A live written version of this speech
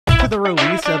the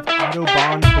release of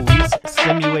Bahn Police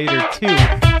Simulator 2.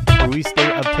 Release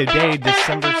date of today,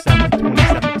 December 7th,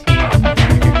 2017.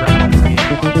 You can grab this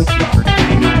game on Steam for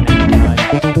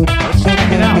 $29.99. Let's check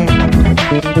it out.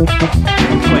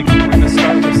 Looks like we're going to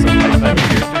start with some type of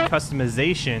character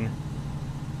customization.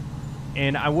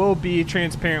 And I will be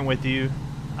transparent with you.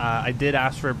 I did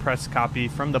ask for a press copy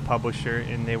from the publisher,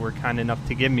 and they were kind enough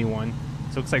to give me one.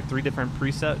 So it looks like 3 different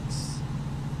presets.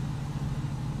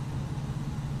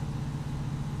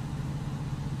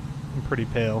 I'm pretty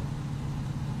pale.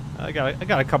 I got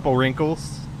a couple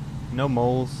wrinkles. No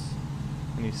moles.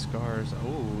 Any scars?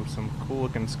 Oh, some cool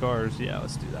looking scars. Yeah,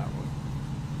 let's do that one.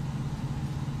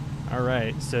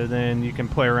 Alright, so then you can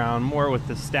play around more with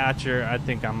the stature. I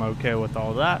think I'm okay with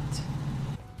all that.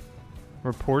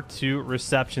 Report to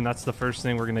reception. That's the first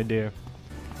thing we're going to do.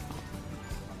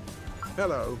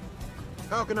 Hello.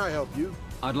 How can I help you?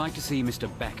 I'd like to see Mr.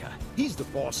 Becker. He's the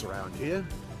boss around here.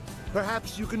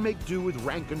 Perhaps you can make do with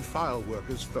rank and file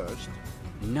workers first.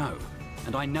 No,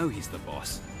 and I know he's the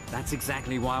boss. That's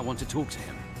exactly why I want to talk to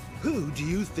him. Who do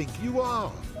you think you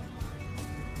are?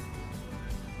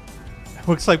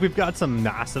 Looks like we've got some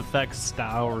Mass Effect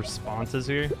style responses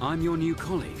here. I'm your new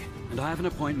colleague, and I have an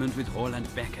appointment with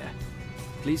Roland Becker.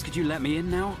 Please, could you let me in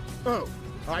now? Oh,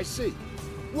 I see.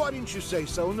 Why didn't you say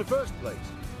so in the first place?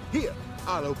 Here,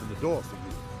 I'll open the door for you.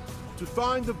 To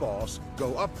find the boss,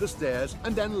 go up the stairs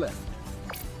and then left.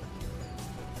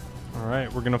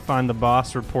 Alright, we're going to find the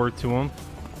boss, report to him.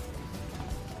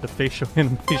 The facial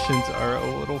animations are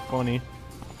a little funny.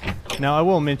 Now, I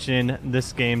will mention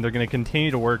this game, they're going to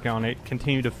continue to work on it,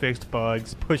 continue to fix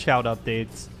bugs, push out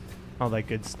updates, all that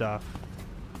good stuff.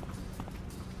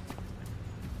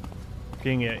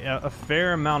 Getting a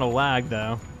fair amount of lag,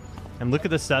 though. And look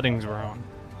at the settings we're on.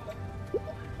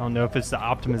 I don't know if it's the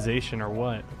optimization or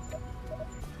what.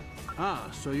 Ah,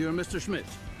 so you're Mr. Schmidt.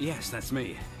 Yes, that's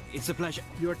me. It's a pleasure.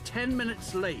 You're 10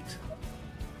 minutes late.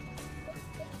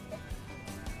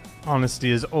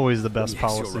 Honesty is always the best Yes,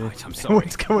 policy. you're right. I'm sorry.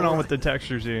 What's going on with the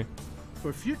textures here?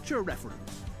 For future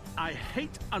reference, I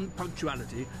hate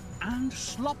unpunctuality and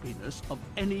sloppiness of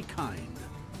any kind.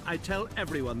 I tell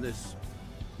everyone this.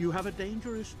 You have a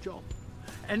dangerous job.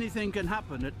 Anything can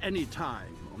happen at any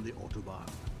time on the Autobahn.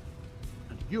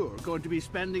 And you're going to be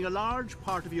spending a large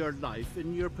part of your life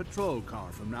in your patrol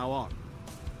car from now on.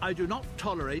 I do not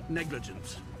tolerate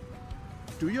negligence.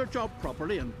 Do your job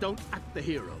properly and don't act the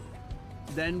hero.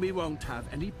 Then we won't have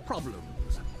any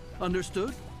problems.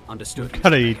 Understood? Understood.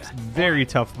 Got a Mr. Becker. very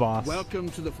tough boss. Welcome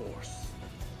to the Force.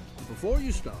 Before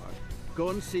you start, go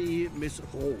and see Miss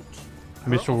Roth.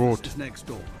 Miss Her office Roth. is next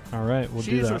door. All right, we'll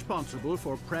She do is that. responsible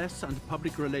for press and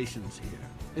public relations here.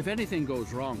 If anything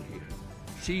goes wrong here,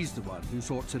 she's the one who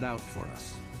sorts it out for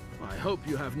us. I hope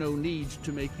you have no need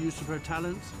to make use of her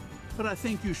talents, but I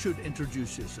think you should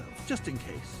introduce yourself, just in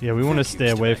case. Yeah, we want to Thank you,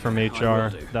 stay Mr. away Becker. from I will HR.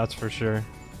 do. That's for sure.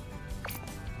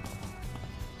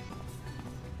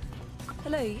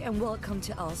 Hello and welcome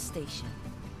to our station.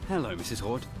 Hello, Mrs.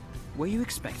 Hort. Were you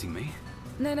expecting me?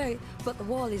 No, but the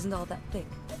wall isn't all that thick.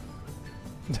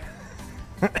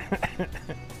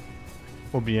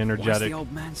 We'll be Why is energetic. the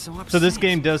old man so upset? So this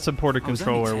game does support a I was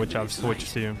only controller, 10 which I've minutes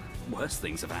switched late. to. Worse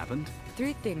things have happened.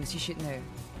 3 things you should know.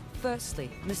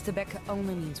 Firstly, Mr. Becker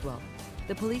only means well.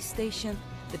 The police station,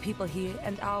 the people here,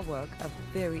 and our work are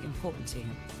very important to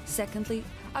him. Secondly,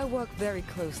 I work very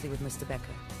closely with Mr. Becker.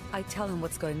 I tell him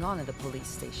what's going on at the police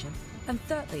station. And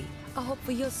thirdly, I hope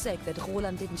for your sake that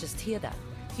Roland didn't just hear that.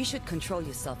 You should control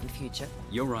yourself in future.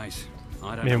 You're right.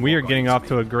 I don't know Man, we what are got getting into off me.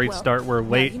 to a great Well, start. We're now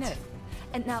late. you know.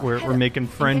 And now We're head up making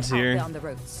and friends get out here. there on the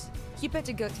roads. You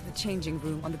better go to the changing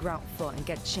room on the ground floor and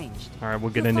get changed. All right,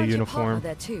 we'll get You'll into find your partner uniform.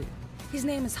 there too. His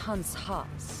name is Hans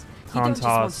Haas. You Hans don't just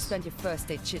want Haas. to spend your first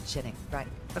day chit-chatting, right?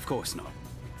 Of course not.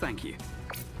 Thank you.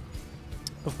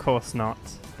 Of course not.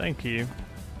 Thank you.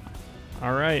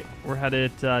 All right, we're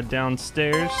headed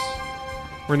downstairs.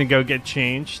 We're gonna go get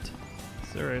changed.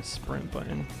 Is there a sprint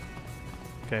button?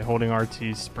 Okay, holding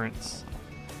RT sprints.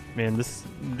 Man,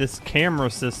 this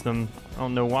camera system, I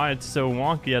don't know why it's so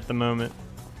wonky at the moment.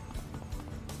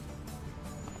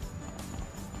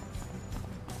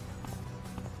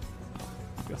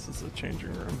 Guess it's a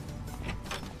changing room.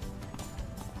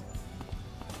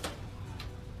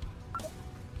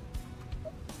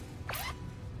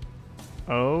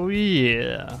 Oh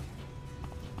yeah.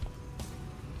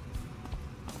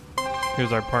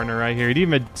 Here's our partner right here. He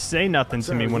didn't even say nothing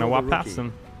to me when I you're walked the past rookie.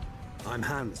 him. I'm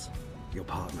Hans, your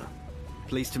partner.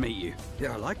 Pleased to meet you.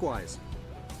 Yeah, likewise.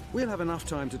 We'll have enough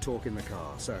time to talk in the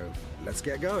car, so let's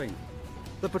get going.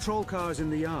 The patrol car's in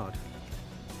the yard.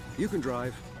 You can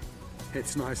drive.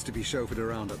 It's nice to be chauffeured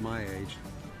around at my age.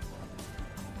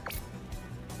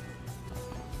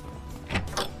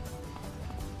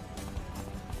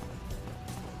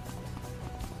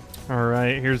 All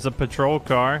right, here's a patrol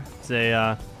car. It's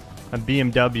a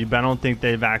BMW, but I don't think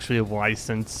they've actually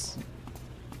licensed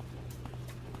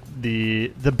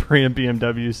the brand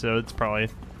BMW, so it's probably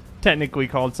technically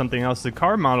called something else. The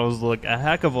car models look a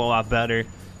heck of a lot better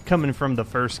coming from the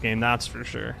first game, that's for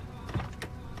sure.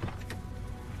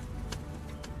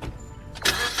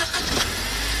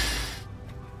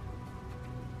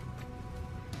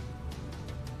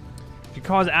 If you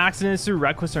cause accidents through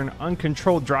reckless or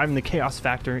uncontrolled driving, the chaos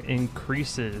factor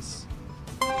increases.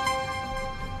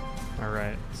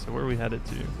 Alright, so where are we headed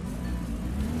to?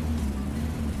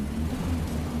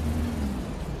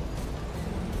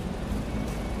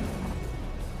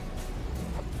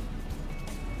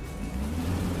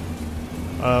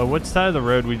 What side of the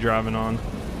road we driving on?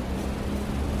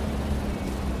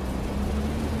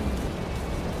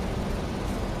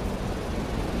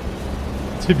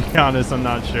 To be honest, I'm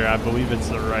not sure. I believe it's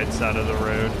the right side of the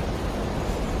road.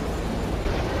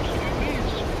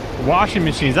 Washing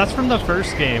machines. That's from the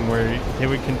first game where they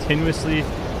would continuously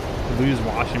lose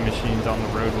washing machines on the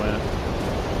roadway.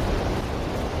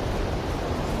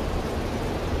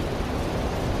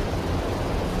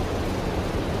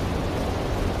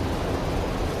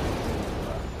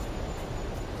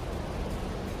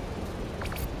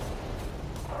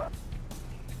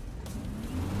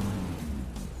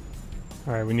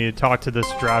 Alright, we need to talk to this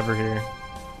driver here.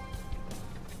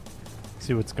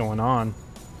 See what's going on.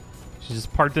 She's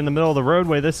just parked in the middle of the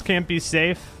roadway. This can't be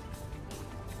safe.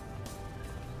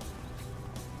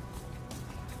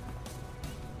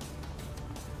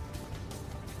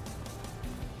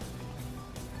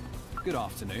 Good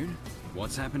afternoon.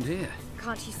 What's happened here?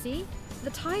 Can't you see?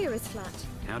 The tire is flat.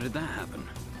 How did that happen?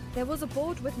 There was a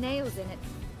board with nails in it.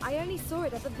 I only saw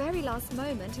it at the very last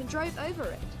moment and drove over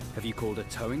it. Have you called a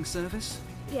towing service?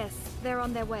 Yes, they're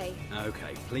on their way.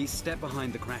 Okay, please step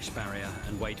behind the crash barrier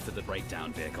and wait for the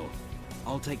breakdown vehicle.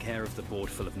 I'll take care of the board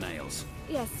full of nails.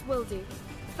 Yes, will do.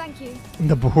 Thank you.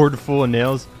 The board full of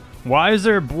nails? Why is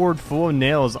there a board full of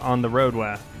nails on the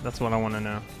roadway? That's what I want to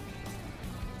know.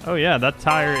 Oh yeah, that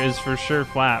tire is for sure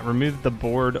flat. Remove the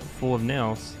board full of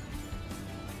nails.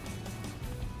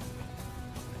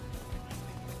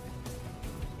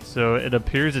 So it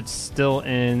appears it's still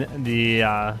in the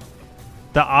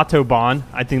Autobahn.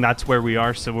 I think that's where we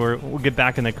are. So we'll get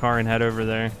back in the car and head over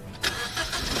there.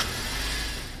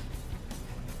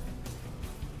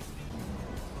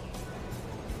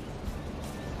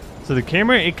 So the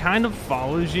camera, it kind of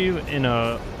follows you in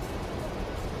a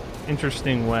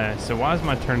interesting way. So why is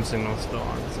my turn signal still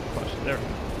on? That's a question. There we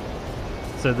go.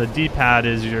 So the D-pad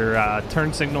is your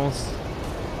turn signals.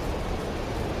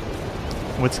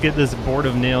 Let's get this board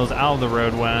of nails out of the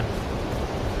roadway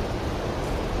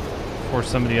before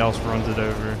somebody else runs it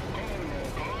over.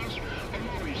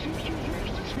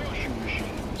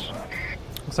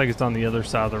 Looks like it's on the other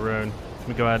side of the road. Let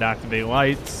me go ahead and activate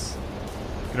lights.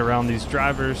 Get around these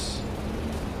drivers.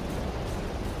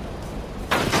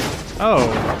 Oh,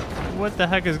 what the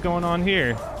heck is going on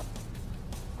here?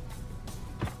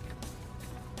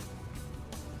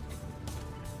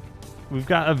 We've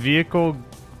got a vehicle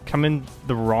coming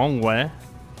the wrong way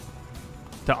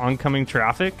to oncoming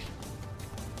traffic.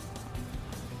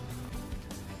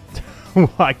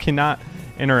 Well, I cannot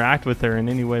interact with her in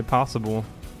any way possible.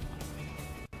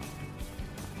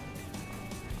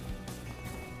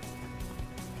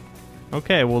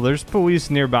 Okay, well, there's police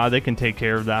nearby. They can take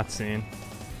care of that scene.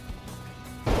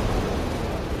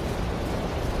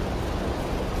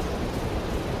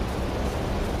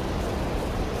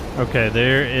 Okay,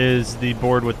 there is the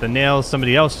board with the nails.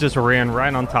 Somebody else just ran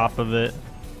right on top of it.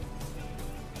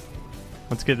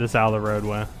 Let's get this out of the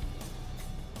roadway.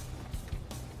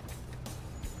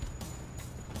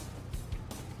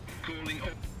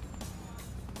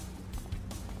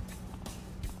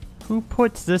 Who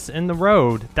puts this in the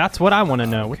road? That's what I want to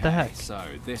know. What the heck? So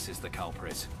this is the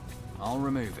culprit. I'll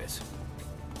remove it.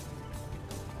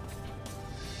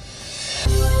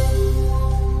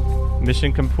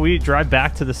 Mission complete. Drive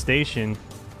back to the station.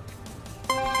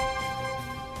 On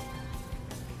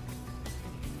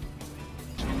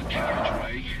the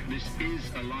carriageway, this is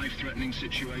a life-threatening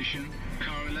situation.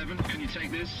 Car 11, can you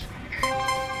take this?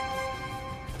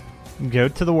 Go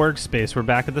to the workspace. We're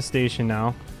back at the station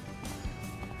now.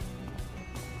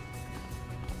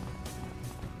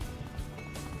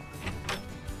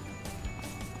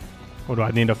 What do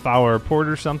I need, to file a report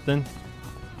or something?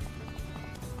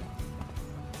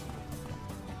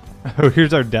 Oh,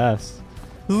 here's our desk.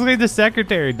 This looks like the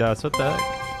secretary desk. What the heck?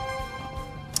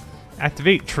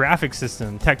 Activate traffic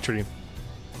system. Tech tree.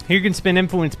 Here you can spend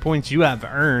influence points you have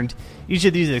earned. Each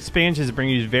of these expansions bring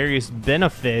you various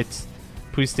benefits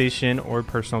police station, or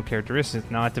personal characteristics.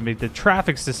 Now activate the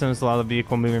traffic systems to allow the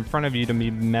vehicle moving in front of you to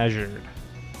be measured.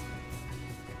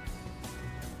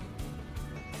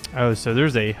 Oh, so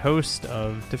there's a host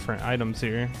of different items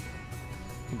here.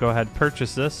 Go ahead and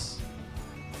purchase this.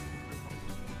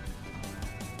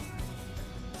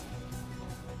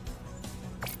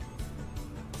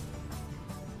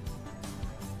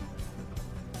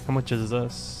 How much is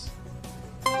this?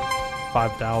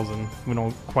 5,000. We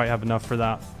don't quite have enough for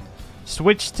that.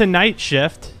 Switch to night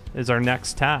shift is our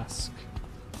next task.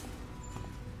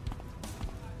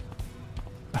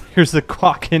 Here's the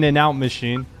clock in and out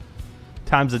machine.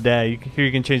 Times a day. Here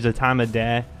you can change the time of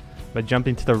day by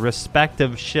jumping to the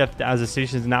respective shift as the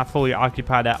station is not fully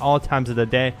occupied at all times of the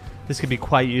day. This could be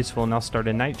quite useful, and I'll start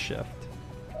a night shift.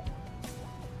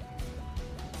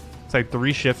 It's like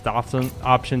 3 shift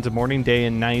options, morning, day,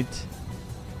 and night.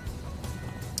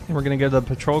 And we're going to go to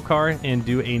the patrol car and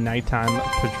do a nighttime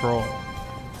patrol.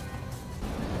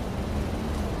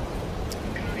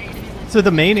 So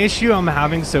the main issue I'm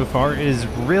having so far is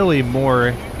really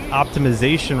more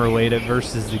optimization related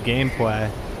versus the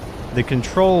gameplay. The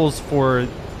controls for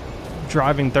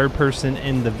driving third person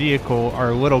in the vehicle are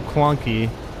a little clunky,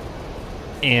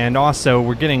 and also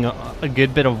we're getting a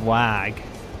good bit of lag.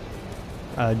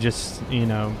 Just, you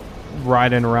know,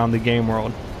 riding around the game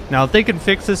world. Now, if they can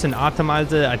fix this and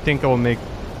optimize it, I think it will make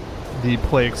the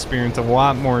play experience a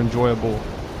lot more enjoyable.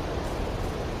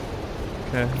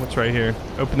 Okay, what's right here?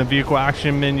 Open the vehicle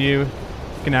action menu. You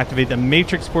can activate the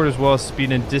matrix board as well as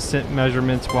speed and distance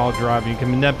measurements while driving. You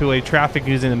can manipulate traffic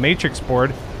using the matrix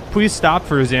board. Please stop,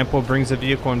 for example, brings a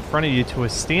vehicle in front of you to a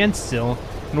standstill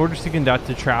in order to conduct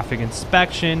a traffic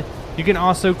inspection. You can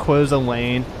also close a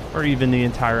lane or even the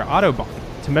entire autobahn.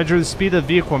 To measure the speed of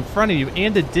the vehicle in front of you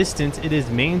and the distance it is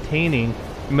maintaining,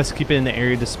 you must keep it in the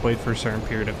area displayed for a certain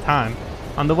period of time.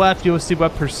 On the left, you will see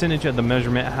what percentage of the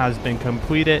measurement has been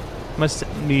completed. Must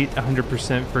meet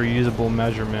 100% for usable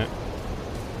measurement.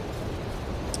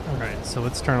 Alright, so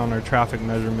let's turn on our traffic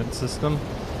measurement system,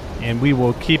 and we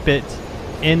will keep it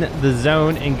in the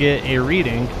zone and get a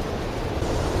reading.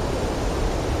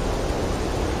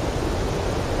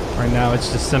 Right now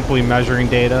it's just simply measuring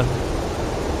data.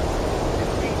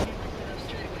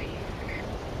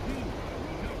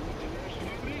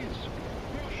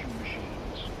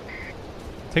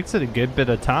 Takes it a good bit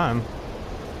of time.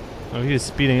 Oh, he is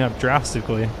speeding up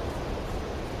drastically.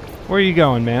 Where are you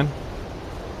going, man?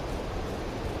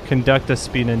 Conduct a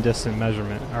speed and distance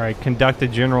measurement. Alright, conduct a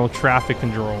general traffic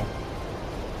control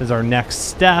is our next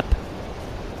step.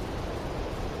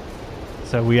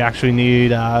 So we actually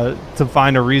need to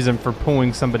find a reason for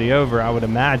pulling somebody over, I would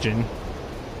imagine.